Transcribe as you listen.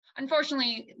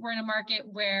unfortunately, we're in a market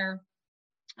where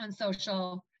on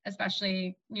social,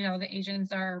 especially, the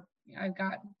agents are, I've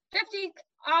got 50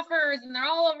 offers and they're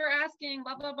all over asking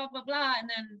blah, blah, blah, blah, blah. And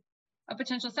then a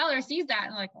potential seller sees that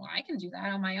and like, well, I can do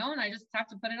that on my own. I just have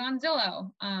to put it on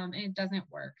Zillow. And it doesn't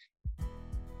work.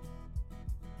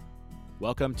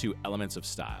 Welcome to Elements of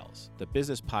Styles, the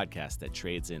business podcast that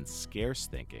trades in scarce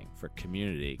thinking for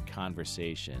community,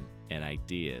 conversation, and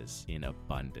ideas in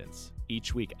abundance.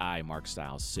 Each week, I, Mark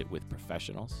Styles, sit with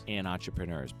professionals and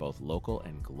entrepreneurs, both local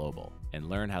and global, and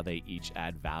learn how they each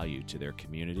add value to their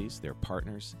communities, their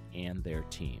partners, and their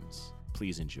teams.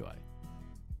 Please enjoy.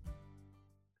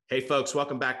 Hey, folks,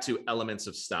 welcome back to Elements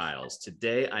of Styles.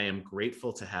 Today, I am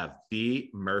grateful to have Bea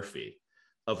Murphy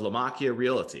of Lomacchia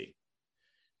Realty.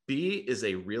 Bea is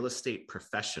a real estate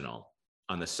professional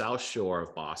on the South Shore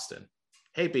of Boston.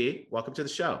 Hey, Bea, welcome to the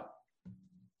show.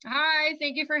 Hi,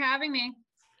 thank you for having me.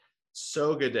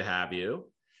 So good to have you.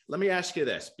 Let me ask you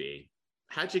this, Bea.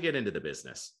 How'd you get into the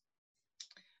business?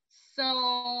 So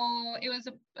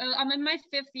I'm in my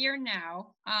 5th year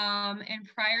now. And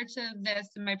prior to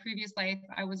this, in my previous life,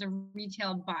 I was a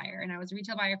retail buyer, and I was a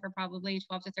retail buyer for probably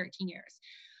 12 to 13 years.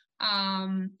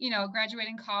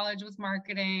 Graduating college was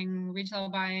marketing. Retail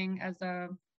buying as a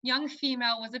young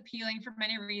female was appealing for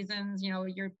many reasons.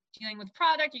 You're dealing with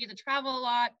product, you get to travel a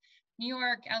lot, New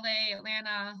York, LA,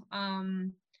 Atlanta. I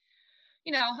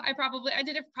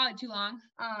did it for probably too long.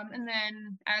 And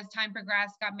then as time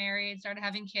progressed, got married, started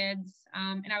having kids,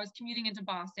 and I was commuting into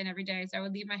Boston every day. So I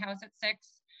would leave my house at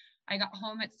 6. I got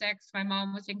home at 6. My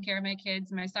mom was taking care of my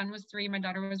kids. My son was 3, my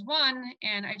daughter was 1.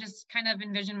 And I just kind of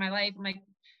envisioned my life. I'm like,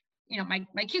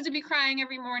 my kids would be crying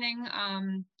every morning.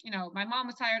 My mom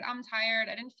was tired. I'm tired.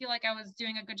 I didn't feel like I was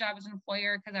doing a good job as an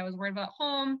employer because I was worried about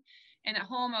home. And at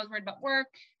home, I was worried about work.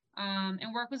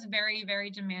 And work was very, very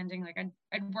demanding. Like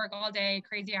I'd work all day,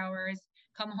 crazy hours,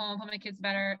 come home, put my kids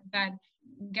bed,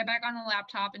 get back on the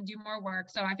laptop and do more work.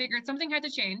 So I figured something had to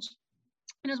change.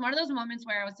 And it was one of those moments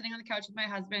where I was sitting on the couch with my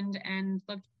husband and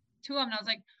looked to him and I was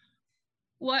like,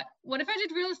 what if I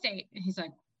did real estate? And he's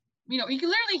like, you can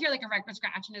literally hear like a record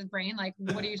scratch in his brain. Like,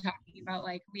 what are you talking about?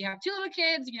 Like, we have 2 little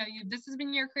kids, this has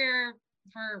been your career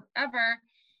forever.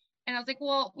 And I was like,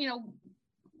 well,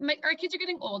 our kids are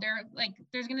getting older. Like,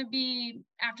 there's going to be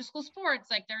after school sports,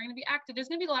 like they're going to be active. There's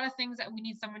going to be a lot of things that we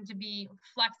need someone to be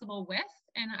flexible with.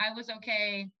 And I was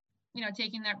okay,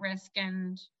 taking that risk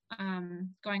and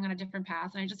going on a different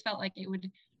path. And I just felt like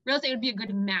real estate would be a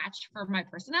good match for my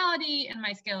personality and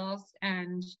my skills.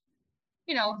 And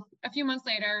a few months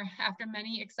later, after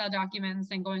many Excel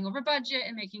documents and going over budget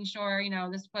and making sure,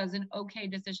 this was an okay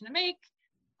decision to make,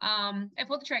 I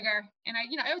pulled the trigger. And I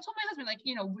told my husband, like,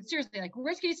 seriously, like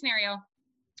worst case scenario,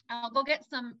 I'll go get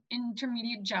some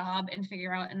intermediate job and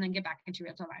figure out, and then get back into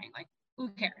real estate buying. Like, who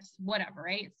cares? Whatever,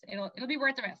 right? It'll be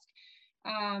worth the risk.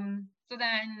 So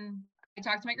then I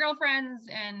talked to my girlfriends,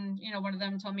 and one of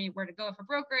them told me where to go for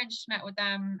brokerage. Met with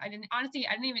them. I didn't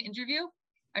even interview.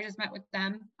 I just met with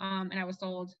them, and I was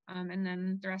sold, and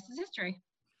then the rest is history.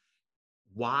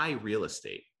 Why real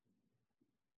estate?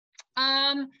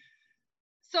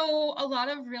 So a lot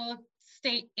of real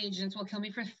estate agents will kill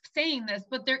me for saying this,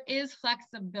 but there is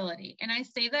flexibility. And I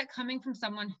say that coming from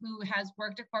someone who has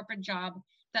worked a corporate job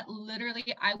that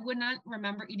literally I would not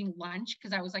remember eating lunch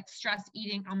because I was like stress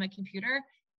eating on my computer,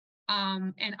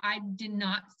 and I did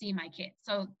not see my kids.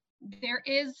 So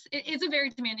it is a very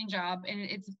demanding job, and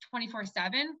it's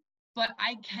 24/7, but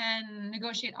I can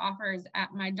negotiate offers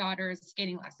at my daughter's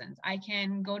skating lessons. I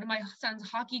can go to my son's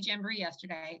hockey jamboree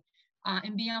yesterday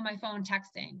and be on my phone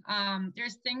texting.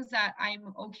 There's things that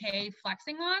I'm okay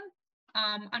flexing on,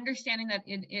 understanding that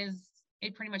it is a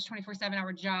pretty much 24/7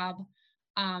 hour job.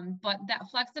 But that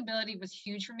flexibility was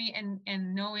huge for me,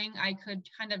 and knowing I could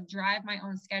kind of drive my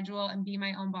own schedule and be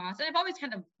my own boss. And I've always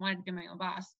kind of wanted to be my own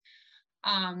boss.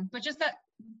 But just that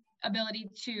ability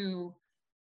to,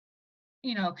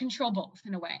 control both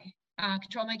in a way,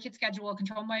 control my kid's schedule,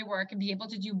 control my work, and be able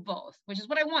to do both, which is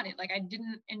what I wanted. Like, I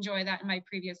didn't enjoy that in my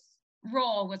previous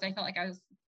role. I felt like I was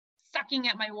sucking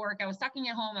at my work. I was sucking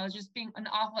at home. I was just being an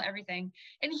awful everything.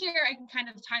 And here I can kind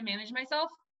of time manage myself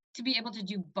to be able to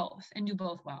do both and do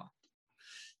both well.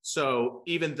 So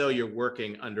even though you're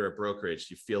working under a brokerage,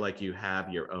 you feel like you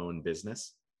have your own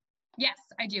business? Yes,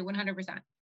 I do. 100%.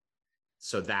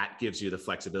 So that gives you the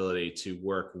flexibility to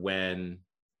work when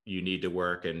you need to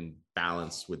work and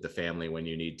balance with the family when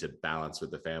you need to balance with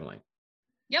the family.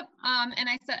 Yep. And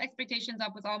I set expectations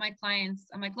up with all my clients.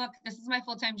 I'm like, look, this is my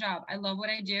full-time job. I love what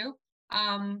I do.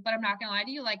 But I'm not gonna lie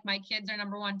to you, like, my kids are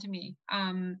number one to me.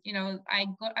 I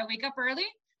wake up early,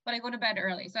 but I go to bed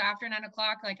early. So after 9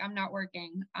 o'clock, like, I'm not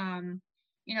working.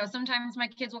 Sometimes my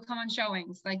kids will come on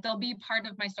showings, like they'll be part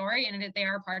of my story and they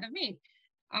are part of me.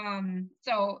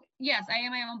 So yes, I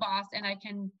am my own boss and I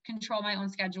can control my own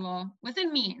schedule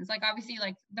within means. Like obviously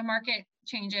like the market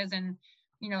changes and,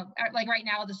 like right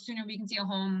now, the sooner we can see a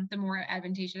home, the more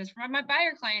advantageous it is for my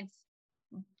buyer clients.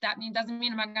 That doesn't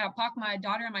mean I'm not going to park my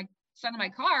daughter and my son in my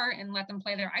car and let them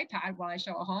play their iPad while I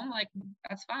show a home. Like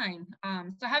that's fine.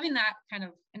 So having that kind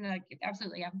of, and like,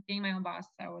 absolutely, yeah, being my own boss,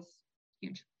 that was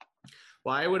huge.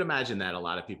 Well, I would imagine that a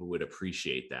lot of people would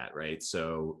appreciate that, right?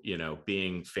 So,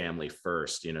 being family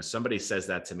first, somebody says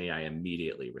that to me, I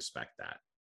immediately respect that.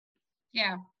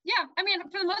 Yeah. Yeah. I mean,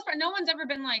 for the most part, no one's ever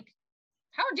been like,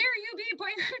 how dare you be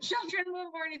putting your children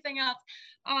before anything else?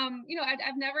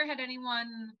 I've never had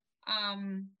anyone,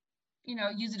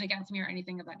 use it against me or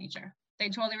anything of that nature. They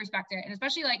totally respect it. And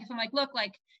especially like, if I'm like, look,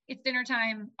 like it's dinner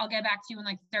time, I'll get back to you in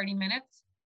like 30 minutes.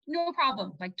 No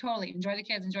problem. Like totally enjoy the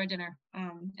kids, enjoy dinner.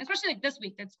 Especially like this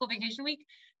week, that's school vacation week.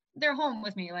 They're home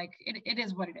with me. Like it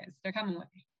is what it is. They're coming with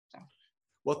me. So.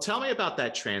 Well, tell me about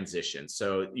that transition.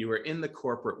 So you were in the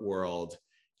corporate world,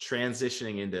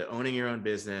 transitioning into owning your own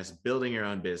business, building your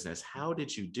own business. How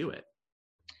did you do it?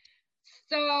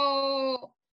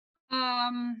 So,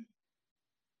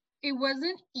 it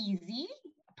wasn't easy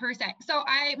per se. So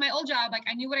my old job, like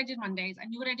I knew what I did Mondays, I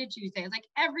knew what I did Tuesdays, like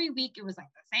every week it was like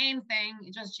the same thing.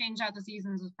 It just changed out the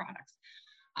seasons with products.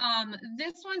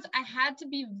 This one's, I had to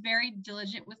be very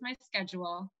diligent with my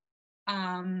schedule,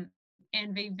 and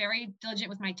be very diligent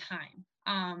with my time,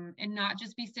 and not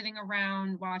just be sitting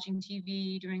around watching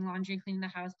TV, doing laundry, cleaning the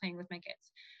house, playing with my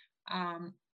kids.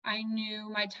 I knew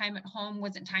my time at home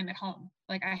wasn't time at home.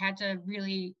 Like I had to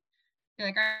really be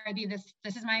like, all right,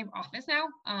 this is my office now.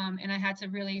 And I had to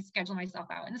really schedule myself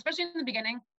out. And especially in the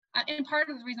beginning, and part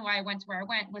of the reason why I went to where I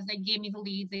went was they gave me the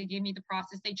leads, they gave me the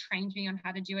process, they trained me on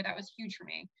how to do it. That was huge for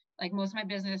me. Like most of my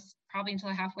business, probably until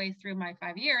halfway through my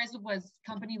 5 years, was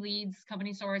company leads,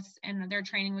 company source, and their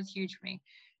training was huge for me.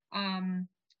 And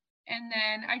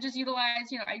then I just utilized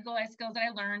skills that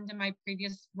I learned in my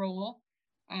previous role,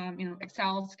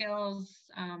 Excel skills,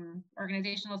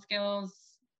 organizational skills,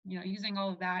 using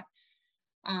all of that.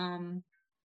 And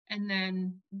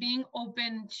then being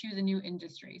open to the new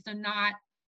industry. So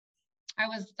I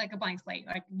was like a blank slate.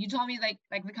 Like you told me, like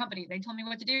the company, they told me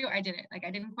what to do. I did it. Like I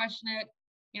didn't question it.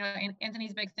 And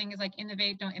Anthony's big thing is like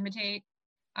innovate, don't imitate,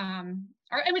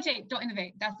 or imitate, don't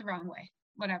innovate. That's the wrong way.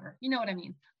 Whatever. You know what I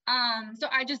mean? So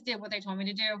I just did what they told me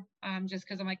to do. Just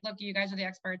because I'm like, look, you guys are the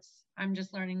experts. I'm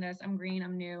just learning this. I'm green.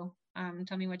 I'm new.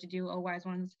 Tell me what to do. Oh, wise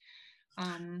ones.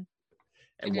 And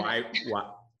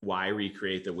why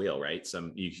recreate the wheel, right?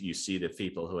 You see the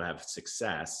people who have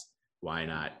success, why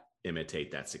not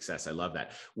imitate that success? I love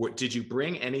that. Did you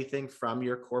bring anything from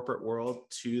your corporate world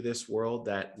to this world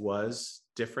that was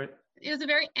different? It was a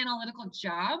very analytical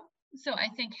job. So I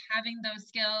think having those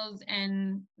skills,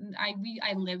 and I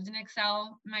lived in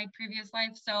Excel my previous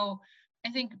life. So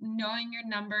I think knowing your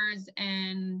numbers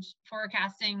and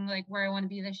forecasting like where I want to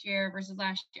be this year versus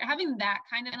last year, having that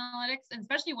kind of analytics, and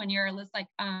especially when you're on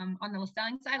the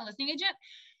selling side, a listing agent,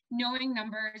 knowing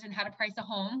numbers and how to price a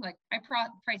home. Like I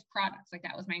price products, like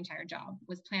that was my entire job,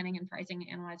 was planning and pricing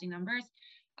and analyzing numbers.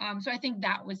 So I think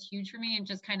that was huge for me, and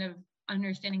just kind of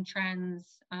understanding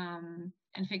trends,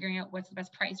 and figuring out what's the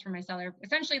best price for my seller.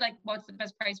 Essentially, like what's the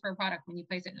best price for a product when you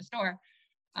place it in a store.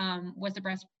 What's the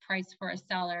best price for a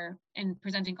seller, and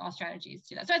presenting all strategies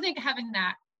to that. So I think having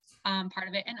that part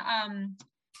of it, and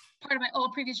part of my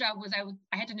old previous job was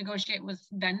I had to negotiate with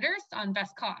vendors on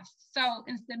best costs. So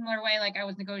in a similar way, like I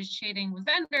was negotiating with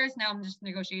vendors, now I'm just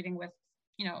negotiating with,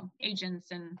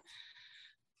 agents and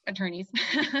attorneys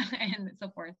and so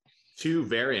forth. Two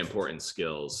very important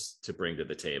skills to bring to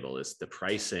the table is the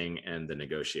pricing and the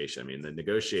negotiation. I mean, the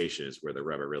negotiation is where the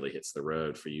rubber really hits the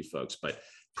road for you folks, but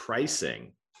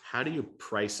pricing, how do you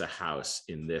price a house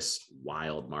in this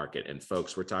wild market? And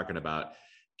folks, we're talking about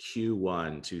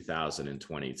Q1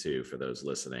 2022 for those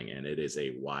listening, and it is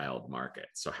a wild market.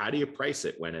 So how do you price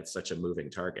it when it's such a moving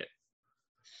target?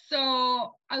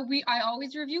 So I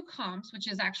always review comps, which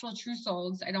is actual true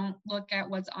solds. I don't look at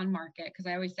what's on market, because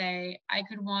I always say I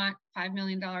could want $5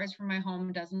 million for my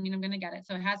home. Doesn't mean I'm going to get it.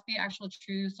 So it has to be actual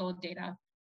true sold data.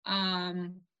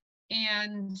 And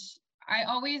I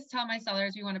always tell my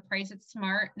sellers we want to price it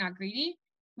smart, not greedy,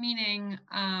 meaning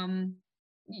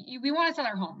we want to sell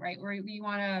our home, right? We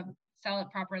want to sell it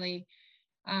properly,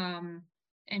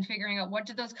 and figuring out what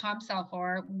did those comps sell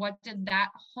for? What did that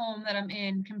home that I'm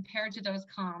in compare to those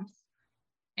comps,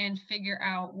 and figure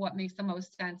out what makes the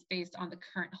most sense based on the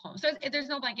current home. So there's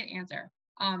no blanket answer.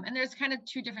 And there's kind of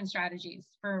two different strategies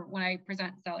for when I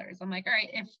present sellers. I'm like, all right,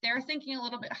 if they're thinking a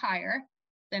little bit higher,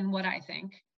 than what I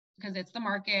think, because it's the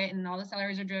market and all the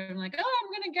sellers are driven like, oh,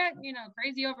 I'm going to get,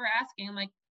 crazy over asking. I'm like,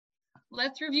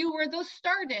 let's review where those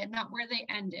started, not where they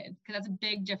ended, because that's a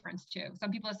big difference too.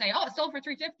 Some people say, oh, it sold for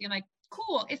 350. I'm like,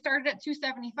 cool, it started at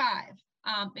 275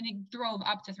 and it drove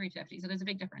up to 350. So there's a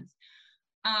big difference.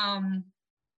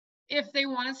 If they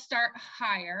want to start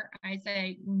higher, I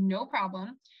say no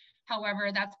problem.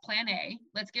 However, that's plan A.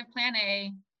 Let's give plan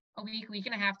A a week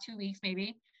and a half, 2 weeks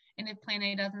maybe. And if plan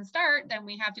A doesn't start, then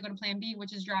we have to go to plan B,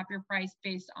 which is drop your price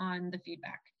based on the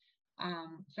feedback.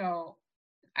 So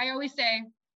I always say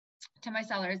to my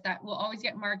sellers that we'll always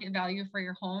get market value for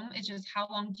your home. It's just how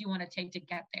long do you want to take to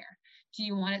get there? Do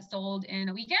you want it sold in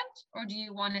a weekend or do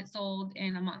you want it sold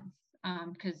in a month?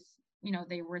 Because,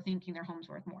 they were thinking their home's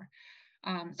worth more.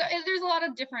 So there's a lot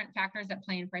of different factors that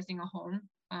play in pricing a home.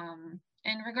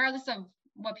 And regardless of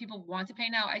what people want to pay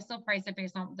now, I still price it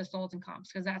based on the solds and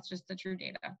comps because that's just the true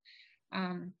data.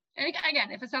 And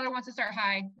again, if a seller wants to start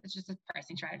high, it's just a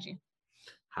pricing strategy.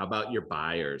 How about your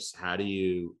buyers? How do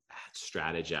you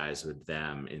strategize with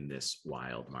them in this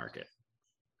wild market?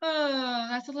 Oh,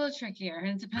 that's a little trickier, and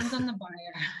it depends on the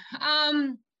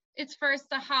buyer. It's first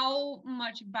how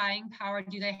much buying power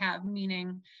do they have,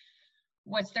 meaning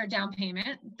what's their down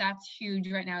payment? That's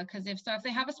huge right now, because if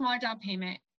they have a smaller down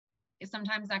payment,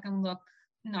 sometimes that can look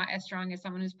not as strong as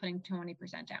someone who's putting 20%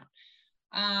 down.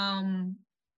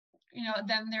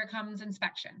 Then there comes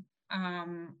inspection.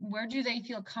 Where do they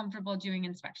feel comfortable doing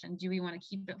inspection? Do we want to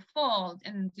keep it full?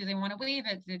 And do they want to waive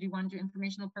it? Do they want to do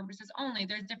informational purposes only?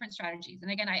 There's different strategies.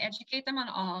 And again, I educate them on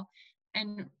all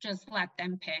and just let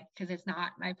them pick, because it's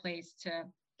not my place to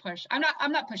push. I'm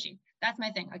not pushy. That's my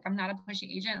thing. Like, I'm not a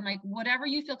pushy agent. I'm like, whatever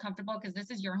you feel comfortable, because this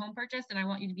is your home purchase and I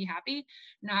want you to be happy,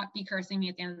 not be cursing me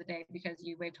at the end of the day because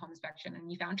you waived home inspection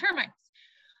and you found termites.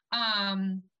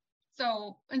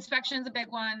 So inspection is a big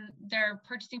one. Their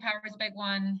purchasing power is a big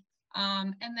one.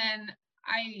 And then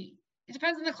it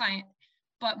depends on the client,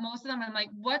 but most of them I'm like,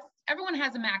 everyone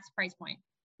has a max price point.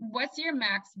 What's your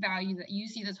max value that you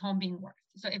see this home being worth?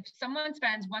 So if someone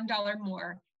spends $1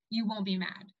 more, you won't be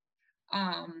mad.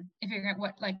 If you're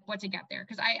what to get there.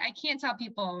 Cause I can't tell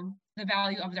people the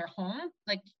value of their home.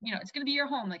 Like, it's going to be your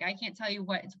home. Like, I can't tell you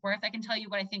what it's worth. I can tell you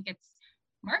what I think it's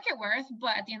market worth,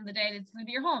 but at the end of the day, it's going to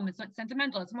be your home. It's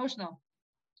sentimental, it's emotional.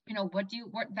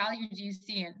 What value do you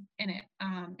see in it?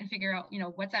 And figure out,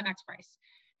 what's that max price?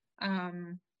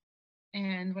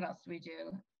 And what else do we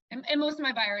do? And most of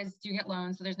my buyers do get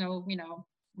loans. So there's no,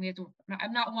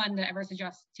 I'm not one that ever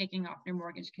suggests taking off your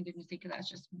mortgage contingency, because that's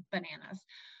just bananas.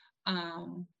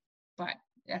 But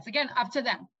that's, again, up to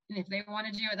them. And if they want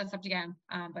to do it, that's up to them.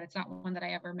 But it's not one that I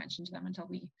ever mentioned to them until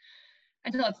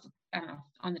it's, I don't know,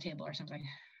 on the table or something.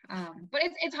 But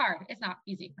it's hard. It's not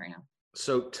easy right now.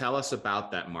 So tell us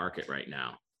about that market right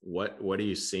now. What are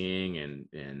you seeing,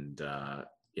 and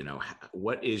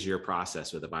what is your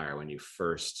process with a buyer when you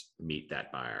first meet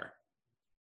that buyer?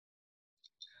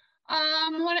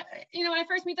 When I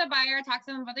first meet the buyer, I talk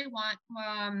to them about what they want,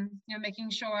 making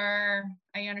sure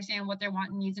I understand what their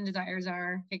want, needs, and desires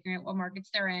are, figuring out what markets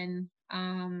they're in.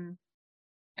 I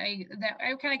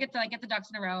kind of get to get the ducks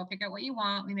in a row, figure out what you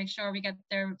want. We make sure we get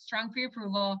their strong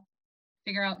pre-approval,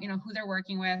 figure out, who they're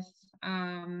working with.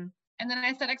 And then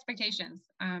I set expectations.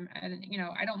 And,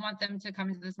 I don't want them to come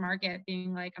into this market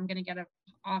being like, I'm going to get an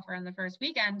offer on the first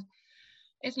weekend.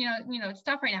 It's, it's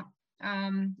tough right now.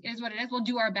 It is what it is. We'll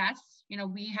do our best.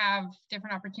 We have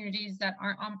different opportunities that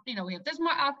aren't, we have this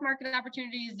off-market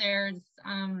opportunities. There's,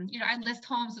 I list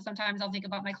homes. So sometimes I'll think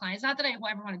about my clients, not that I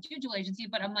ever want to do dual agency,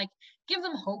 but I'm like, give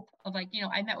them hope of I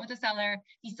met with a seller,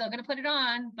 he's still going to put it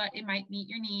on, but it might meet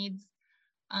your needs.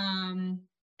 And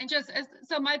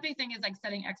so my big thing is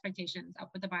setting expectations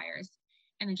up with the buyers,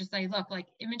 and then just say, look,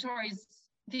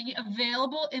 the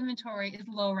available inventory is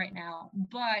low right now,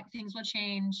 but things will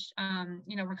change.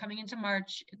 We're coming into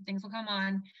March, things will come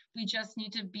on. We just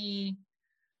need to be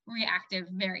reactive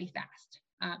very fast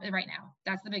right now.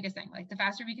 That's the biggest thing. The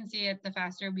faster we can see it, the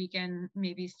faster we can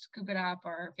maybe scoop it up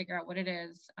or figure out what it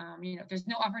is. If there's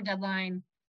no offer deadline,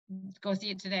 go see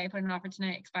it today, put an offer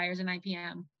tonight, expires at 9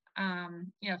 p.m.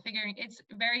 Figuring it's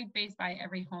very based by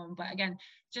every home, but again,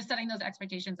 just setting those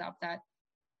expectations up that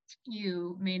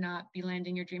you may not be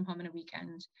landing your dream home in a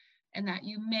weekend, and that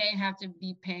you may have to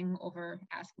be paying over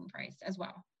asking price as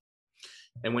well.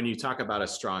 And when you talk about a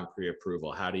strong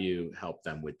pre-approval, how do you help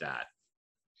them with that?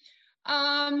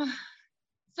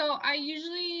 So I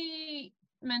usually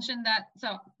mention that,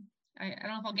 so I don't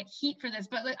know if I'll get heat for this,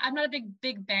 but I'm not a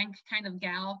big bank kind of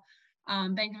gal.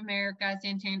 Bank of America,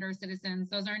 Santander, Citizens,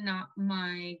 those are not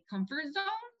my comfort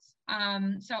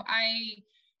zones. So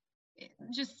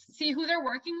just see who they're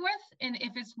working with. And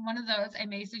if it's one of those, I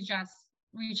may suggest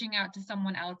reaching out to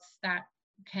someone else that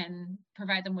can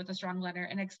provide them with a strong lender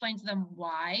and explain to them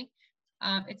why.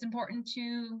 It's important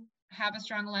to have a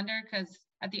strong lender because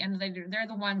at the end of the day, they're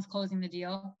the ones closing the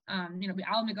deal.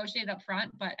 I'll negotiate up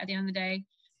front, but at the end of the day,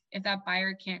 if that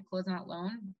buyer can't close on that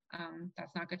loan,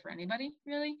 that's not good for anybody,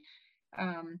 really.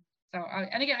 And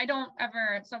again, I don't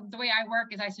ever, so the way I work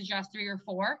is I suggest 3 or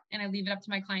 4 and I leave it up to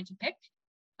my client to pick.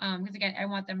 Because again, I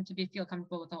want them to feel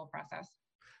comfortable with the whole process.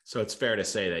 So it's fair to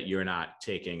say that you're not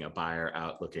taking a buyer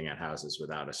out looking at houses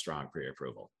without a strong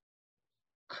pre-approval.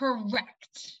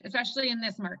 Correct, especially in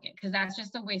this market, because that's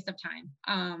just a waste of time.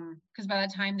 Because by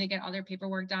the time they get all their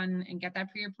paperwork done and get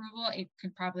that pre-approval, it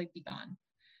could probably be gone.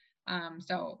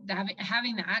 So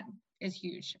having that is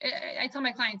huge. I tell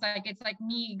my clients, like, it's like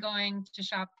me going to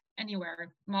shop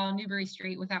anywhere, Mall Newbury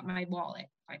Street, without my wallet.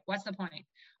 Like, what's the point?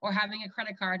 Or having a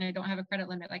credit card and I don't have a credit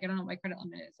limit. Like, I don't know what my credit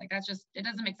limit is. Like, that's just, it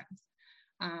doesn't make sense.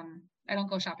 I don't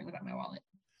go shopping without my wallet.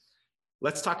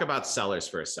 Let's talk about sellers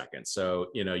for a second. So,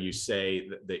 you say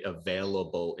that the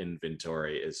available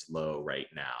inventory is low right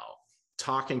now.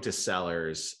 Talking to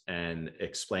sellers and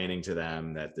explaining to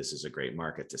them that this is a great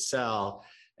market to sell,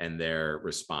 and their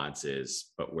response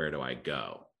is, but where do I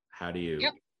go? How do you?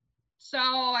 Yep. So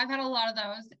I've had a lot of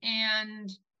those,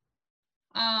 and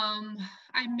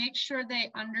I make sure they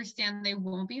understand they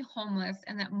won't be homeless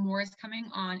and that more is coming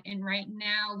on. And right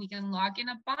now we can lock in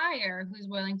a buyer who's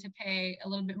willing to pay a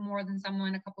little bit more than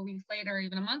someone a couple of weeks later, or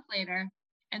even a month later,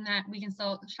 and that we can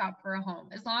still shop for a home.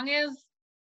 As long as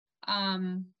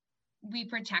we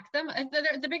protect them.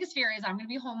 The biggest fear is I'm going to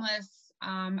be homeless.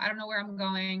 I don't know where I'm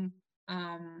going.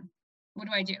 What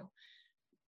do I do?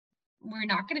 We're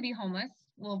not going to be homeless.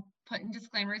 We'll put in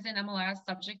disclaimers in MLS,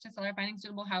 subject to seller finding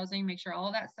suitable housing, make sure all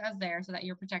of that says there so that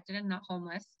you're protected and not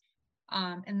homeless,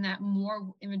 and that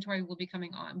more inventory will be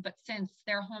coming on. But since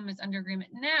their home is under agreement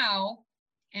now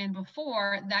and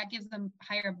before, that gives them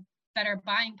better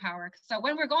buying power. So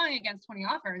when we're going against 20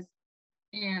 offers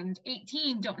and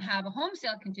 18 don't have a home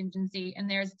sale contingency and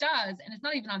theirs does, and it's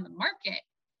not even on the market,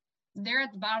 they're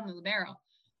at the bottom of the barrel,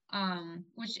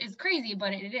 which is crazy,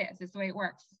 but it is. It's the way it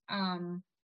works.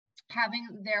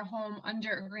 Having their home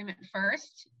under agreement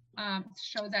first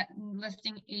shows that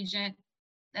listing agent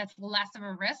that's less of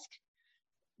a risk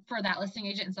for that listing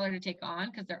agent and seller to take on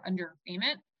because they're under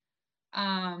agreement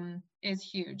is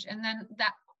huge. And then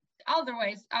that other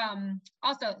ways,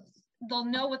 also they'll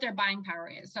know what their buying power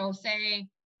is. So say,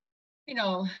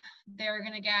 they're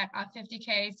going to get a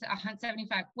 50K to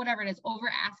 175, whatever it is, over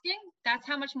asking, that's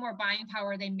how much more buying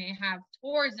power they may have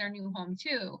towards their new home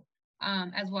too.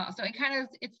 As well. So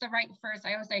it's the right first.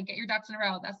 I always say, get your ducks in a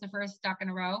row. That's the first duck in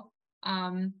a row.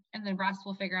 And then rest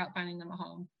will figure out finding them a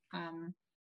home.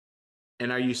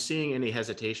 And are you seeing any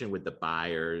hesitation with the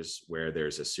buyers where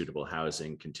there's a suitable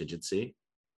housing contingency?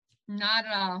 Not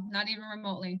at all. Not even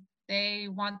remotely. They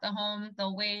want the home.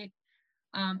 They'll wait.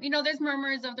 There's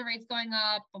murmurs of the rates going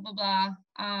up, blah, blah, blah.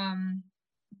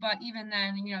 But even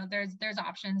then, there's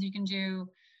options you can do.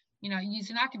 Use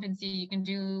an occupancy, you can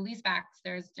do lease backs.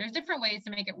 There's different ways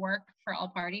to make it work for all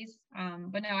parties.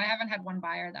 But no, I haven't had one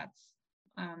buyer that's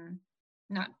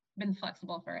not been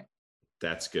flexible for it.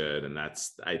 That's good. And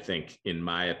I think, in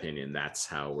my opinion, that's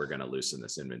how we're going to loosen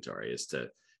this inventory, is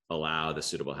to allow the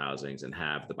suitable housings and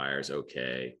have the buyers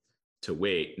okay to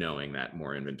wait, knowing that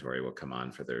more inventory will come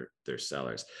on for their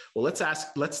sellers. Well,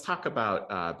 let's talk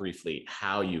about briefly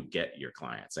how you get your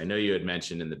clients. I know you had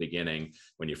mentioned in the beginning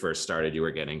when you first started, you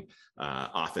were getting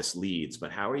office leads,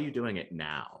 but how are you doing it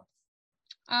now?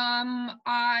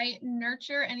 I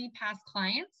nurture any past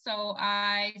clients. So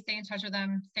I stay in touch with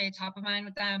them, stay top of mind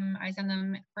with them. I send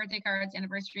them birthday cards,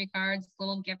 anniversary cards,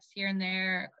 little gifts here and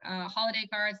there, holiday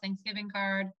cards, Thanksgiving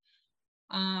card.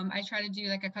 I try to do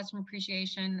like a customer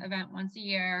appreciation event once a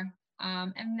year.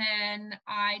 And then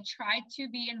I try to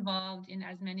be involved in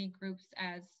as many groups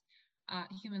as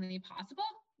humanly possible.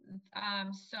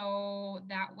 So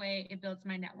that way it builds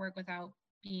my network without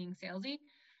being salesy.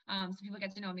 So people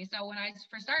get to know me. So when I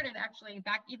first started, actually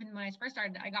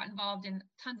I got involved in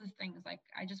tons of things. Like,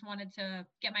 I just wanted to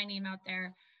get my name out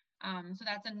there. So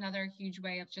that's another huge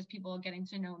way of just people getting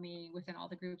to know me within all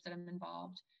the groups that I'm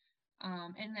involved.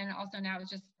 And then also now it's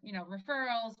just,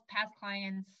 referrals, past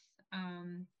clients,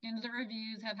 the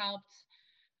reviews have helped.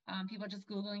 People just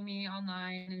Googling me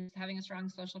online and just having a strong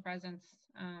social presence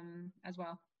as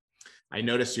well. I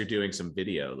noticed you're doing some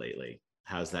video lately.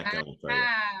 How's that going for you?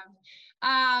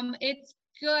 It's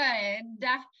good.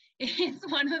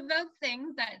 It's one of those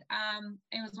things that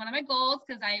it was one of my goals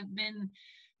because I've been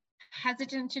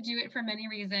hesitant to do it for many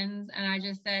reasons. And I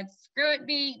just said, screw it,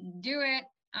 do it.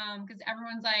 because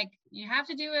everyone's like, you have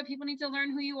to do it. People need to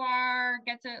learn who you are,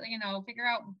 get to, figure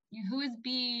out who is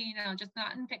B, just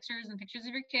not in pictures and pictures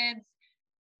of your kids.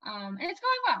 And it's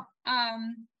going well.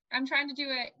 I'm trying to do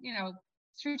it,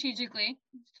 strategically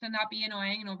to not be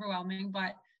annoying and overwhelming,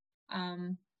 but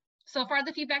so far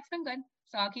the feedback's been good.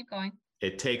 So I'll keep going.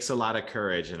 It takes a lot of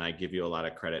courage, and I give you a lot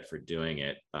of credit for doing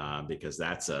it, because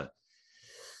that's an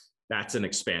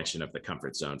expansion of the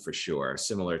comfort zone for sure.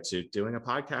 Similar to doing a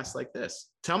podcast like this.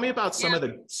 Tell me about some of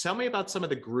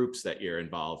the groups that you're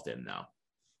involved in now.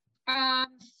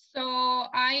 So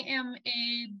I am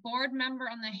a board member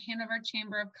on the Hanover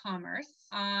Chamber of Commerce.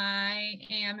 I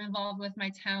am involved with my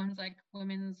town's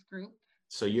women's group.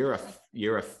 So you're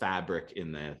a fabric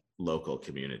in the local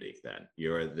community then.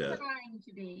 You're trying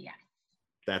to be, yes.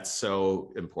 That's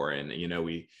so important.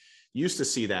 We used to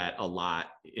see that a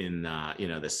lot in the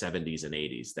 70s and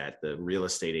 80s, that the real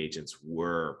estate agents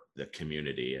were the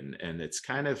community, and it's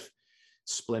kind of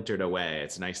splintered away.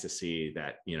 It's nice to see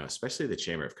that, especially the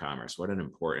Chamber of Commerce, what an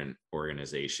important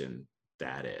organization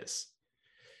that is.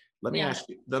 Let me ask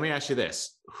you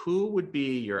this. Who would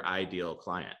be your ideal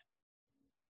client?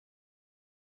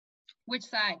 Which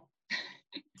side?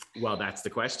 Well, that's the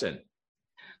question.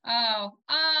 Oh,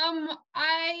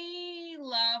 I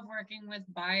love working with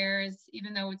buyers,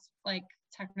 even though it's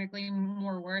technically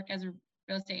more work, as a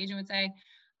real estate agent would say.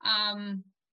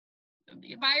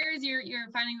 Buyers, you're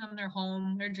finding them their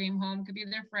home, their dream home, could be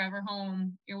their forever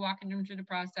home. You're walking them through the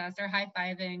process. They're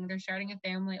high-fiving, they're starting a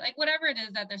family, whatever it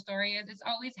is that their story is, it's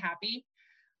always happy.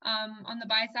 On the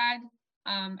buy side,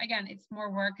 again, it's more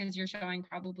work because you're showing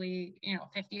probably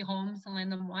 50 homes to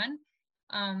land them one.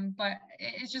 But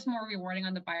it's just more rewarding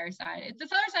on the buyer side. The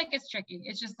seller side gets tricky.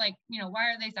 It's just why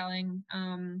are they selling?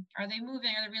 Are they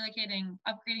moving? Are they relocating,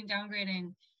 upgrading,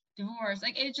 downgrading, divorce?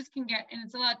 It just can get, and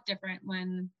it's a lot different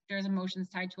when there's emotions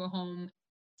tied to a home,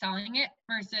 selling it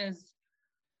versus,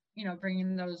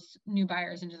 bringing those new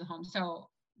buyers into the home. So,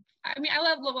 I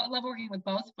love working with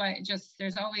both, but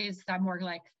there's always that more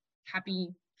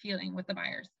happy feeling with the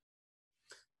buyers.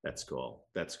 That's cool.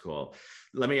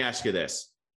 Let me ask you this.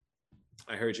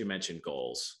 I heard you mention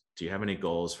goals. Do you have any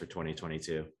goals for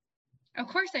 2022? Of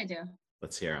course I do.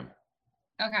 Let's hear them.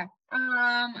 Okay.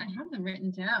 I have them written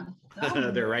down.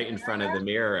 They're right in front of the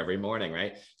mirror every morning,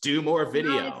 right? Do more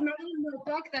video. No, it's not in the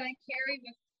book that I carry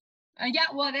with.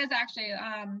 It is actually.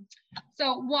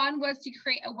 So one was to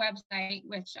create a website,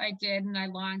 which I did, and I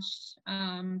launched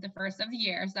the first of the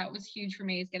year. So that was huge for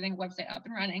me, is getting a website up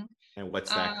and running. And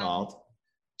what's that called?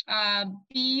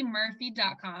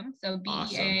 bmurphy.com. So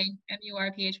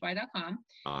BEAMURPHY.com.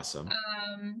 Awesome.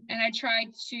 And I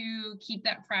tried to keep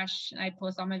that fresh. I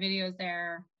post all my videos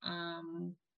there.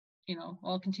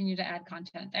 I'll continue to add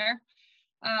content there.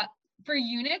 For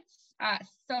units,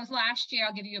 so last year,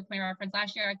 I'll give you a point of reference.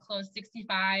 Last year, I closed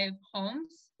 65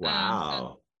 homes.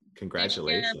 Wow.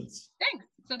 Congratulations. Thanks.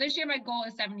 So this year, my goal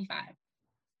is 75.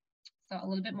 So a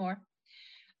little bit more.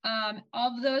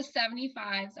 Of those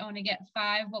 75s, I want to get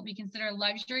 5 what we consider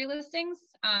luxury listings,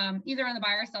 either on the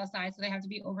buyer or sell side. So they have to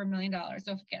be over $1 million.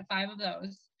 So get 5 of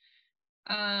those.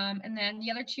 And then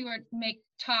the other 2 are make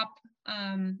top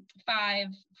 5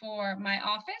 for my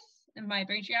office, and my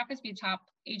Braintree office be top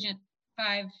agent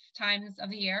 5 times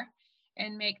of the year,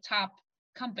 and make top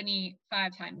company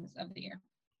 5 times of the year.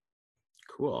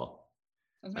 Cool.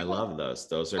 I love those.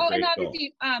 Those are great. And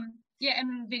obviously,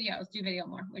 and videos, do video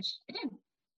more, which I did.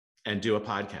 And do a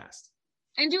podcast.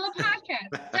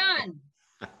 Done.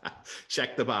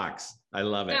 Check the box. I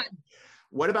love it. Done.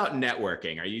 What about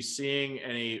networking? Are you seeing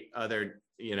any other,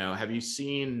 have you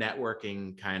seen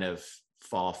networking kind of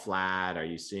fall flat? Are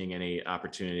you seeing any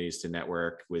opportunities to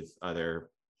network with other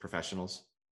professionals?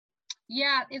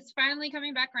 Yeah, it's finally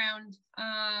coming back around.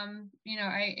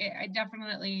 I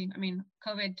definitely,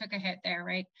 COVID took a hit there,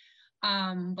 right?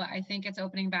 But I think it's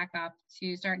opening back up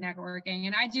to start networking.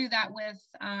 And I do that with,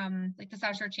 the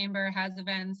South Shore Chamber has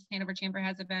events, Hanover Chamber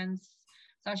has events,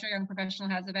 South Shore Young Professional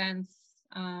has events.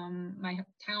 My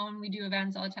town, we do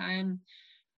events all the time.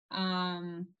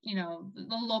 The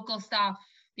local stuff,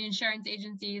 the insurance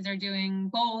agencies are doing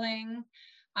bowling,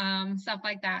 stuff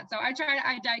like that. So I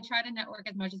try to network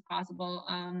as much as possible,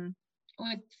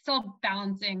 with still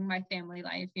balancing my family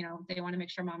life. They want to make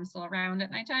sure mom's still around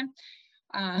at nighttime,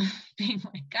 being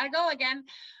gotta go again.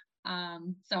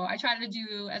 So I try to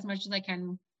do as much as I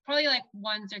can, probably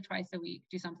once or twice a week,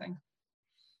 do something.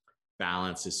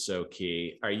 Balance is so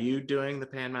key. Are you doing the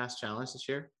Pan Mass Challenge this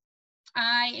year?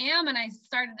 I am, and I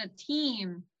started a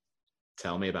team.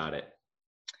 Tell me about it.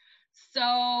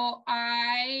 So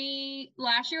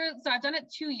last year, so I've done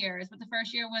it 2 years, but the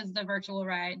first year was the virtual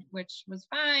ride, which was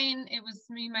fine. It was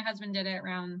me and my husband did it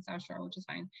around South Shore, which is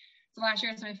fine. So last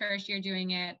year was my first year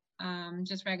doing it,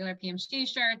 just regular PMC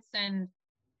shirts and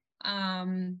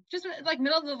just like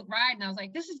middle of the ride. And I was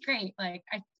like, this is great. Like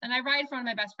I ride for one of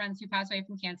my best friends who passed away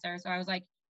from cancer. So I was like,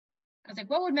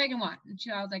 what would Megan want? And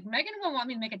I was like, Megan would want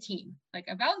me to make a team. Like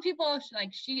of all the people,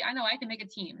 I know I can make a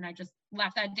team. And I just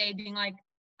left that day being like,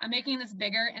 I'm making this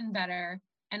bigger and better,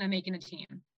 and I'm making a team.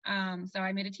 So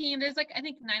I made a team. There's like, I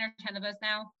think 9 or 10 of us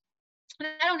now. And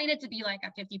I don't need it to be like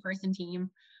a 50-person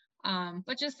team,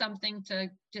 but just something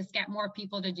to just get more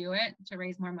people to do it, to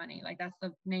raise more money. Like that's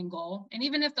the main goal. And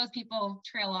even if those people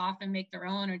trail off and make their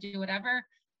own or do whatever,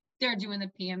 they're doing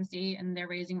the PMC and they're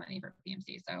raising money for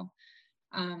PMC. So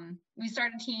we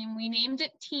started a team. We named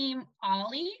it Team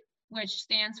Ollie, which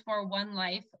stands for One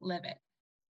Life, Live It.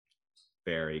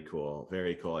 Very cool.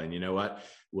 Very cool. And you know what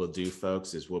we'll do,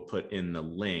 folks, is we'll put in the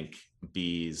link,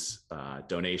 Bee's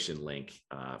donation link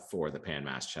for the Pan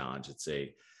Mass Challenge. It's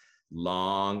a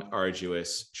long,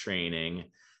 arduous training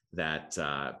that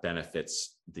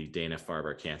benefits the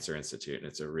Dana-Farber Cancer Institute. And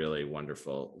it's a really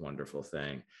wonderful, wonderful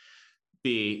thing.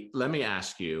 Bee, let me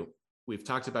ask you, we've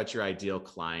talked about your ideal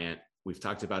client. We've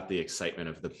talked about the excitement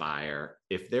of the buyer.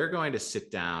 If they're going to sit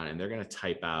down and they're going to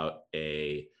type out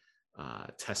a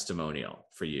testimonial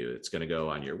for you, it's going to go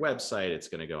on your website, it's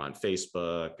going to go on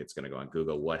Facebook, it's going to go on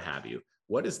Google, what have you.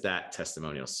 What does that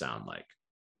testimonial sound like?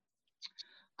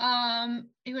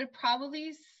 It would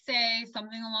probably say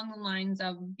something along the lines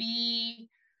of Bee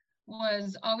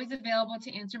was always available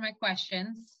to answer my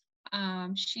questions.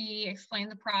 She explained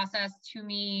the process to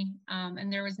me,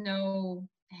 and there was no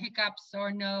hiccups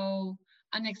or no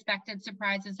unexpected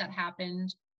surprises that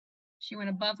happened. She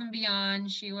went above and beyond.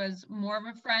 She was more of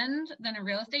a friend than a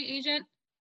real estate agent.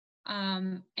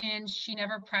 And she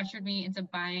never pressured me into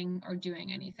buying or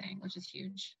doing anything, which is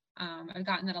huge. I've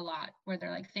gotten that a lot where they're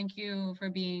like, thank you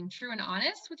for being true and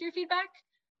honest with your feedback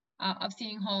of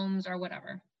seeing homes or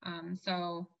whatever. And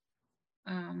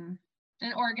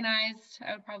organized,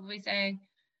 I would probably say.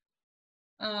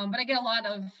 But I get a lot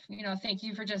of, thank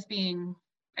you for just being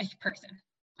a person,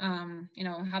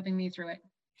 helping me through it.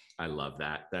 I love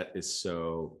that. That is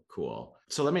so cool.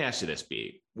 So let me ask you this,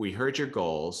 Bee. We heard your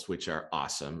goals, which are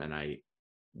awesome, and I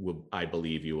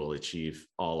believe you will achieve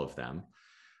all of them.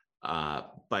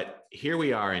 But here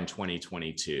we are in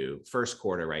 2022, first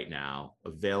quarter right now.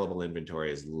 Available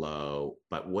inventory is low,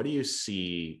 but what do you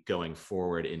see going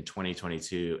forward in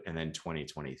 2022 and then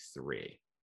 2023?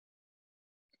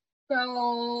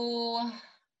 So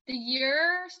the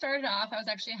year started off, I was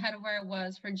actually ahead of where it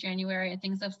was for January, and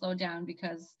things have slowed down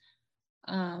because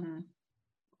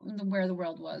where the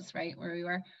world was, right, where we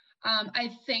were. I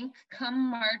think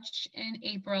come March and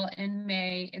April and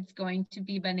May, it's going to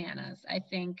be bananas. I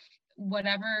think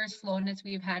whatever slowness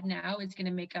we've had now is going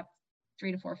to make up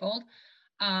 3 to 4-fold.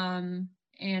 And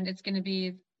it's going to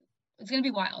be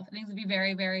wild. I think it's going to be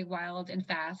very, very wild and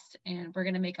fast. And we're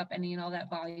going to make up any and all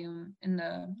that volume in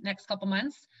the next couple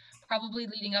months, probably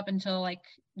leading up until like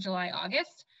July,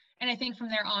 August. And I think from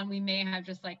there on, we may have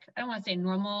just like, I don't want to say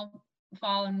normal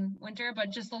fall and winter, but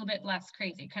just a little bit less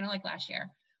crazy, kind of like last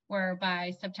year, where by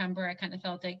September, I kind of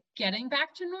felt like getting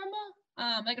back to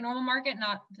normal, like a normal market,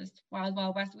 not this wild,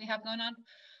 wild west we have going on.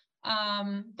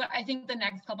 But I think the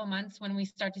next couple months, when we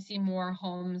start to see more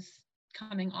homes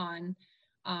coming on,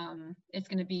 it's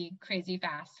going to be crazy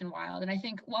fast and wild. And I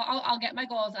think, well, I'll get my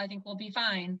goals. I think we'll be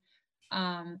fine.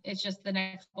 It's just the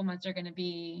next couple months are going to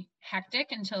be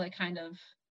hectic until it kind of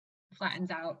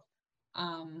flattens out.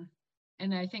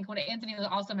 And I think what Anthony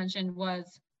also mentioned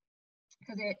was,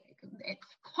 because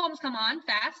homes come on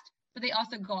fast, but they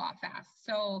also go off fast.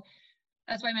 So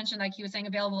that's why I mentioned, like he was saying,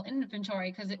 available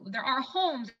inventory, because there are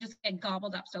homes that just get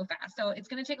gobbled up so fast. So it's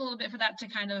going to take a little bit for that to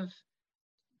kind of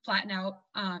flatten out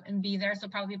and be there. So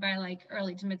probably by like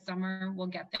early to midsummer, we'll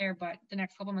get there, but the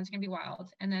next couple months are going to be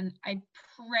wild. And then I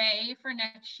pray for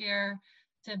next year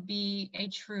to be a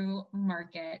true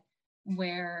market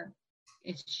where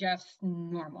it's just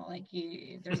normal. Like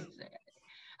I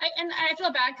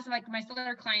feel bad because like my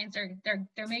seller clients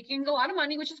they're making a lot of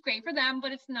money, which is great for them,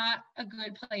 but it's not a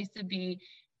good place to be.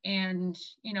 And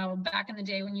back in the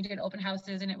day when you did open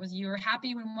houses and it was, you were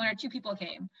happy when 1 or 2 people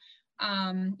came.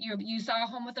 You saw a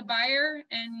home with a buyer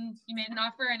and you made an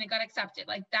offer and it got accepted.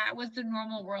 Like that was the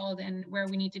normal world and where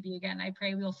we need to be again. I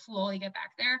pray we'll slowly get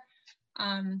back there.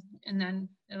 And then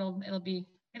it'll be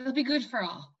good for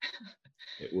all.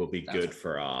 It will be good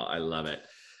for all. I love it.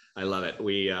 I love it.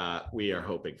 We are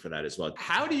hoping for that as well.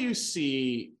 How do you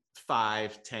see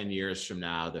 5-10 years from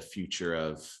now, the future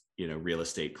of, real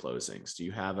estate closings? Do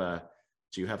you have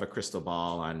a crystal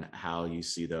ball on how you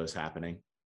see those happening?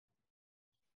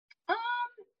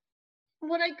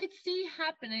 What I could see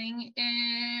happening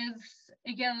is,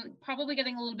 again, probably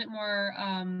getting a little bit more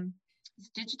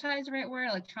digitized, right word,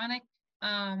 electronic,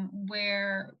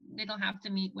 where they don't have to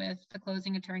meet with the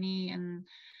closing attorney and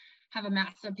have a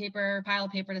massive pile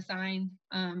of paper to sign,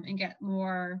 and get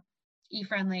more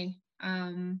e-friendly.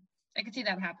 I could see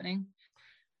that happening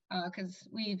because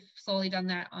we've slowly done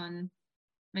that on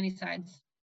many sides.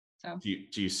 So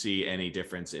do you see any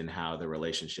difference in how the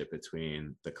relationship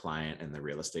between the client and the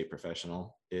real estate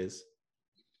professional is?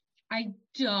 I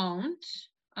don't.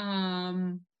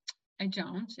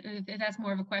 If that's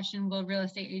more of a question, will real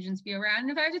estate agents be around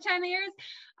in 5 to 10 years?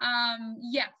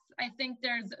 Yes, I think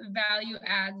there's value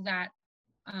adds that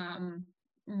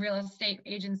real estate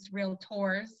agents,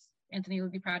 realtors, Anthony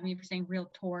would be proud of me for saying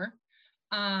realtor,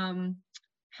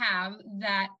 have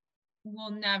that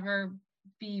will never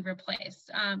be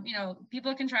replaced.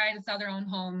 People can try to sell their own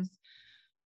homes.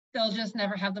 They'll just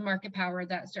never have the market power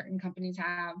that certain companies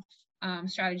have,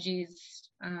 strategies,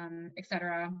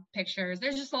 etc., pictures.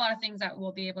 There's just a lot of things that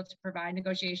we'll be able to provide,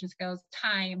 negotiation skills,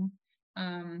 time,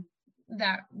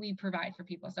 that we provide for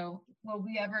people. So will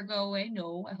we ever go away?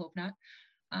 No, I hope not.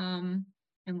 And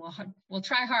we'll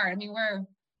try hard. I mean, we're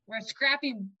a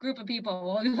scrappy group of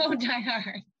people. We won't die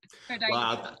hard.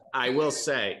 Well, I will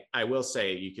say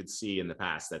you could see in the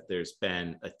past that there's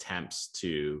been attempts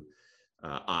to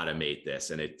automate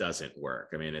this, and it doesn't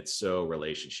work. I mean, it's so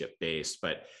relationship based.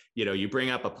 But you bring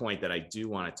up a point that I do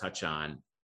want to touch on,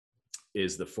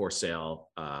 is the for sale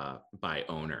by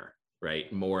owner,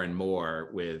 right? More and more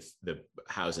with the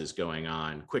houses going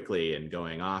on quickly and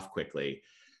going off quickly,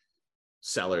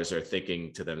 sellers are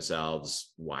thinking to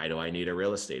themselves, why do I need a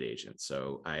real estate agent?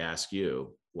 So I ask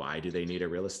you, why do they need a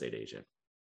real estate agent?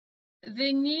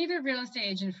 They need a real estate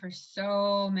agent for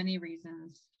so many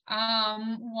reasons.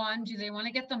 One, do they want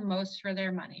to get the most for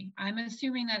their money? I'm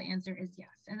assuming that answer is yes.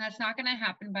 And that's not going to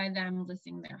happen by them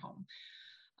listing their home.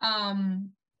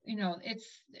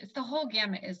 It's the whole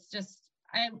gamut. It's just,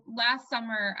 last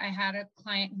summer, I had a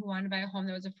client who wanted to buy a home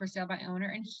that was a for sale by owner.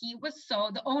 And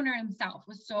the owner himself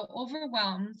was so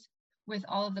overwhelmed with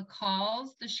all of the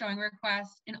calls, the showing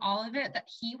requests, and all of it, that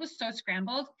he was so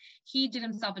scrambled. He did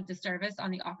himself a disservice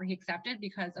on the offer he accepted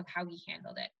because of how he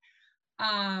handled it.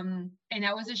 And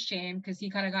that was a shame because he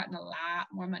could have gotten a lot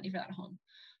more money for that home.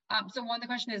 So one, the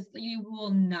question is, you will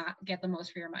not get the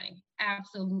most for your money.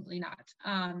 Absolutely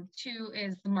not. Two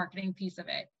is the marketing piece of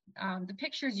it. The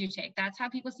pictures you take, that's how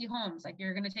people see homes. Like,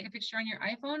 you're going to take a picture on your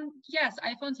iPhone. Yes,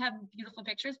 iPhones have beautiful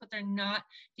pictures, but they're not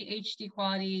the HD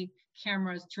quality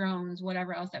cameras, drones,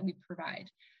 whatever else that we provide.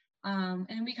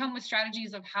 And we come with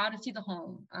strategies of how to see the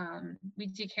home.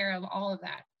 We take care of all of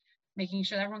that, making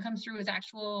sure that everyone comes through as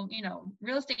actual,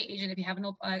 real estate agent. If you have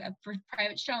for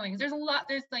private showings,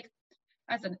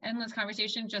 that's an endless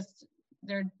conversation. Just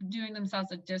they're doing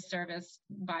themselves a disservice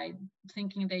by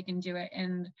thinking they can do it.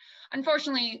 And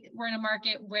unfortunately, we're in a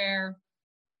market where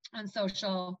on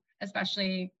social,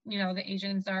 especially, the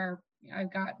agents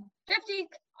I've got 50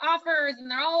 offers and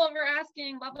they're all over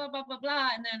asking blah, blah, blah, blah, blah.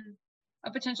 And then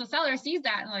a potential seller sees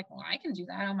that and like, well, I can do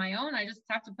that on my own. I just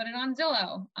have to put it on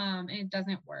Zillow. And it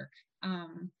doesn't work.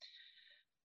 And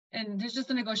there's just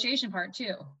the negotiation part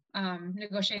too,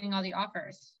 negotiating all the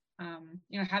offers.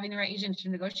 Having the right agent to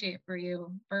negotiate for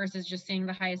you versus just seeing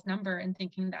the highest number and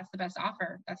thinking that's the best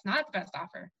offer. That's not the best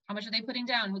offer. How much are they putting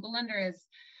down? Who the lender is?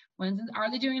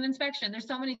 Are they doing an inspection? There's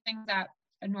so many things that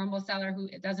a normal seller who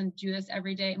doesn't do this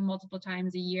every day, multiple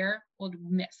times a year, will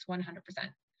miss 100%.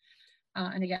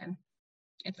 And again,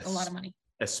 it's a lot of money.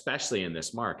 Especially in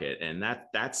this market. And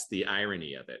that's the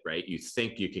irony of it, right? You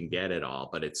think you can get it all,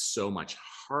 but it's so much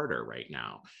harder right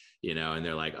now. And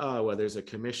they're like, oh, well, there's a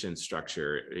commission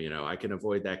structure, I can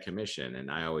avoid that commission. And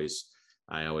I always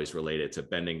relate it to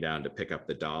bending down to pick up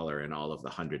the dollar and all of the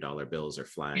 $100 bills are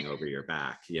flying over your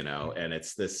back, and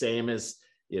it's the same as,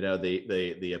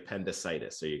 the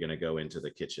appendicitis. So you're going to go into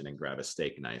the kitchen and grab a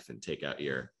steak knife and take out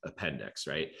your appendix,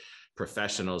 right?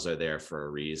 Professionals are there for a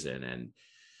reason. And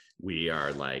we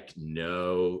are like,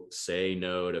 say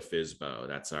no to FSBO.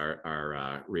 That's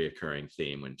our reoccurring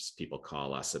theme when people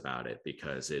call us about it,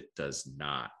 because it does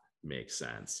not make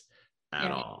sense at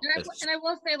all. And I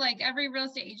will say, like, every real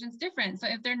estate agent's different. So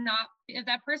if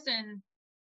that person,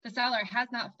 the seller, has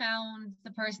not found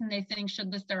the person they think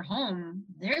should list their home,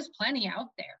 there's plenty out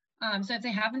there. So if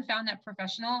they haven't found that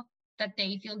professional that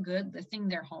they feel good listing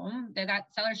their home,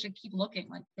 that seller should keep looking.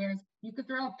 Like, you could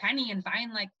throw a penny and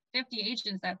find like 50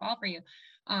 agents that fall for you.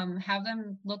 have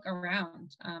them look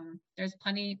around. There's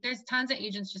tons of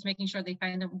agents just making sure they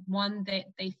find the one that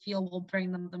they feel will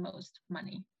bring them the most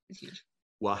money is huge.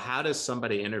 Well, how does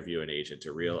somebody interview an agent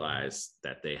to realize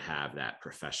that they have that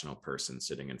professional person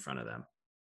sitting in front of them?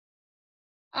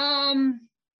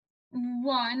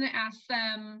 One, ask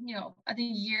them, the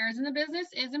years in the business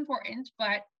is important,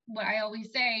 but what I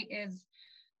always say is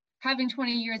having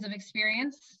 20 years of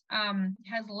experience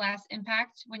has less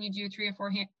impact when you do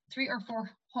three or four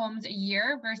homes a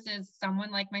year versus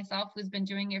someone like myself who's been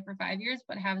doing it for 5 years,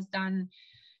 but has done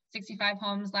 65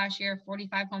 homes last year,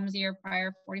 45 homes a year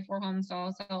prior, 44 homes, so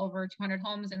also over 200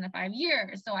 homes in the 5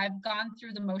 years. So I've gone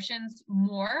through the motions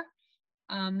more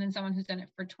than someone who's done it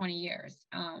for 20 years.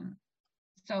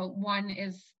 So one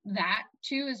is that.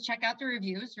 Two is check out the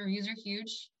reviews. Reviews are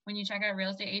huge. When you check out a real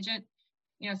estate agent,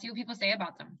 see what people say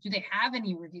about them. Do they have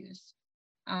any reviews?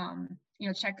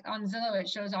 Check on Zillow. It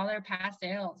shows all their past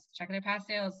sales. Check their past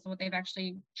sales, what they've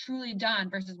actually truly done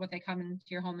versus what they come into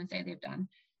your home and say they've done.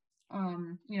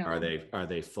 Are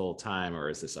they full-time or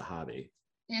is this a hobby?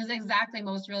 Is exactly.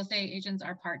 Most real estate agents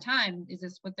are part-time. Is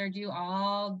this what they're do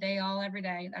all day, every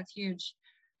day? That's huge.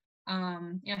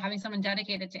 Having someone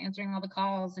dedicated to answering all the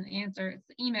calls and answer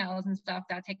emails and stuff,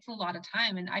 that takes a lot of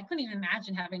time. And I couldn't even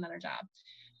imagine having another job.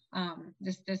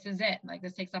 This is it. Like,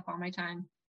 this takes up all my time.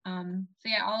 So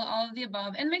yeah, all of the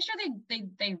above, and make sure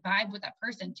they vibe with that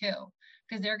person too,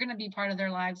 because they're going to be part of their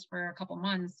lives for a couple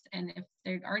months. And if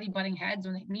they're already butting heads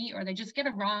when they meet, or they just get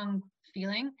a wrong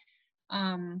feeling,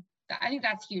 I think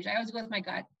that's huge. I always go with my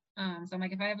gut. So I'm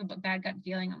like, if I have a bad gut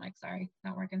feeling, I'm like, sorry,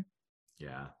 not working.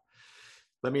 Yeah.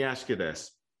 Let me ask you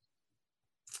this.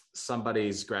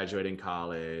 Somebody's graduating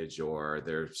college or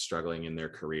they're struggling in their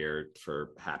career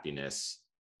for happiness.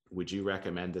 Would you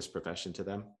recommend this profession to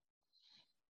them?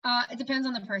 It depends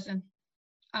on the person.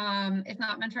 It's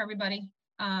not meant for everybody.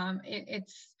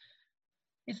 It's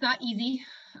not easy.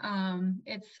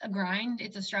 It's a grind.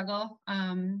 It's a struggle.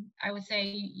 I would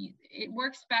say it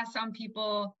works best on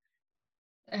people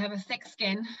that have a thick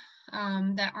skin,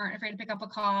 that aren't afraid to pick up a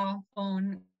call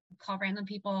random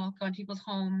people, go into people's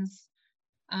homes.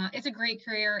 It's a great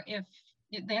career if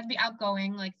they have to be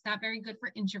outgoing. Like, it's not very good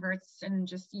for introverts, and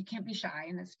just, you can't be shy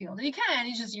in this field. You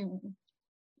can,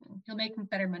 you'll make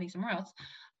better money somewhere else.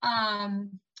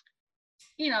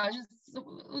 Just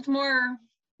it's more,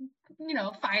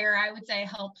 fire, I would say,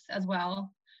 helps as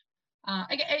well.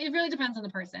 It really depends on the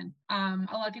person. A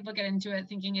lot of people get into it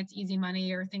thinking it's easy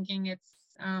money, or thinking it's,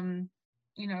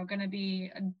 they're gonna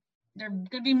be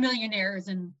millionaires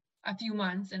in a few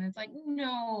months. And it's like,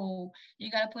 no, you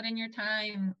got to put in your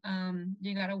time.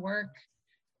 You got to work.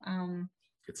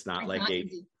 It's not like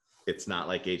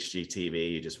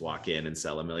HGTV. You just walk in and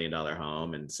sell $1 million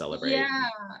home and celebrate. Yeah,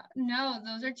 no,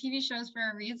 those are TV shows for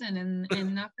a reason, and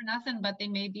not for nothing, but they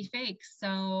may be fake.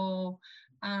 So,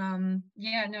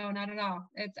 yeah, no, not at all.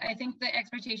 I think the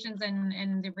expectations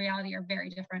and the reality are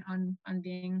very different on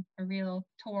being a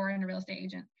realtor and a real estate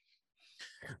agent.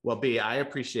 Well, B, I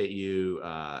appreciate you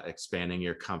expanding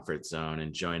your comfort zone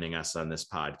and joining us on this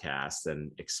podcast,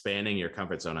 and expanding your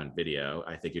comfort zone on video.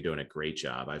 I think you're doing a great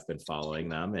job. I've been following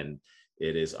them, and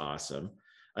it is awesome.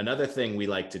 Another thing we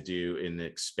like to do in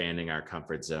expanding our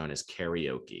comfort zone is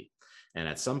karaoke. And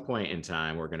at some point in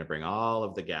time, we're going to bring all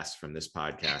of the guests from this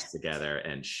podcast together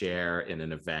and share in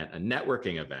an event, a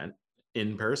networking event,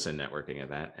 in-person networking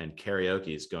event, and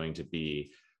karaoke is going to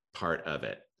be part of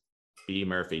it. B.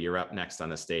 Murphy, you're up next on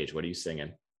the stage. What are you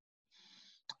singing?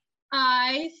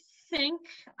 I think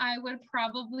I would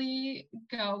probably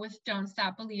go with Don't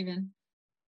Stop Believin'.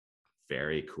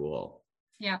 Very cool.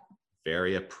 Yeah.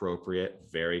 Very appropriate.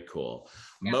 Very cool.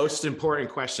 Yeah. Most important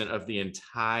question of the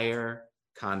entire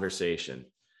conversation.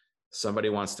 Somebody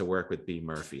wants to work with B.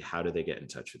 Murphy. How do they get in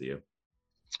touch with you?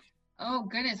 Oh,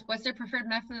 goodness. What's their preferred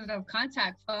method of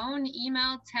contact? Phone,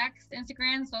 email, text,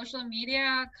 Instagram, social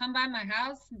media? Come by my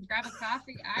house and grab a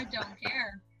coffee? I don't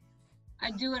care. I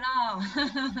do it all.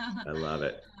 I love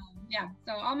it. Yeah.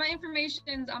 So all my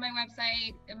information's on my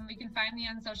website, and you can find me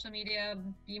on social media,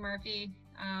 B. Murphy,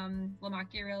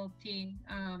 Lamacchia Realty.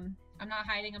 I'm not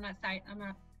hiding.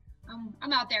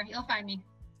 I'm out there. You'll find me.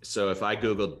 So if I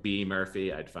Googled B.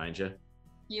 Murphy, I'd find you?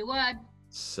 You would.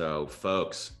 So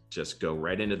folks, just go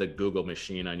right into the Google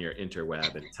machine on your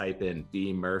interweb and type in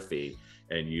B. Murphy,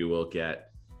 and you will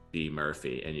get B.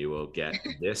 Murphy, and you will get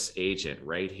this agent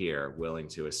right here willing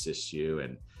to assist you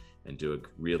and do a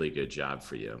really good job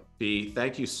for you. B,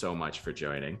 thank you so much for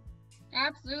joining.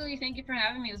 Absolutely. Thank you for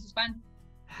having me. This was fun.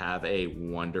 Have a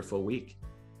wonderful week.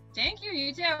 Thank you.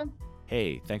 You too.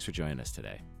 Hey, thanks for joining us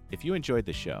today. If you enjoyed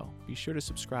the show, be sure to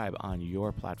subscribe on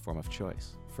your platform of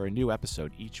choice for a new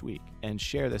episode each week, and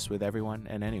share this with everyone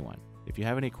and anyone. If you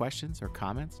have any questions or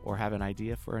comments or have an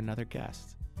idea for another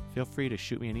guest, feel free to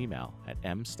shoot me an email at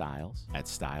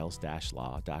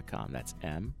mstiles@stiles-law.com. That's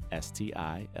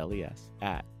MSTILES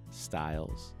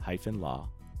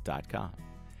 @stiles-law.com.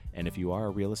 And if you are a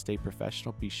real estate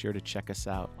professional, be sure to check us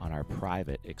out on our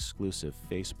private, exclusive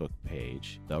Facebook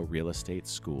page, The Real Estate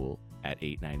School at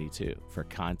 892, for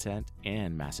content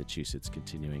and Massachusetts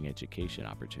continuing education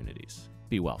opportunities.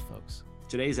 Be well, folks.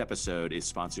 Today's episode is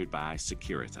sponsored by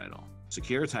Securititle.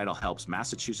 Securititle helps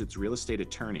Massachusetts real estate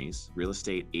attorneys, real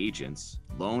estate agents,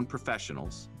 loan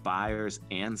professionals, buyers,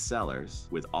 and sellers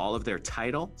with all of their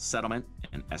title, settlement,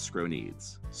 and escrow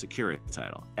needs.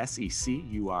 Securititle,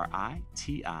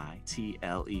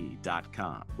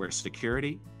 SECURITITLE.com, where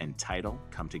security and title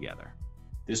come together.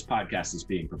 This podcast is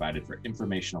being provided for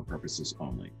informational purposes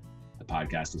only. The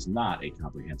podcast is not a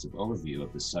comprehensive overview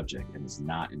of the subject and is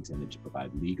not intended to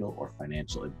provide legal or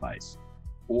financial advice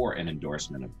or an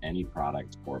endorsement of any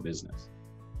product or business.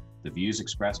 The views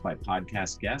expressed by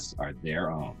podcast guests are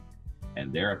their own,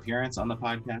 and their appearance on the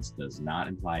podcast does not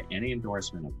imply any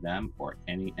endorsement of them or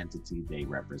any entity they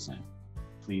represent.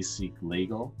 Please seek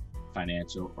legal,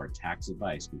 financial, or tax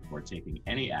advice before taking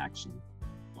any action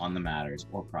on the matters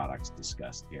or products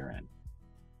discussed herein.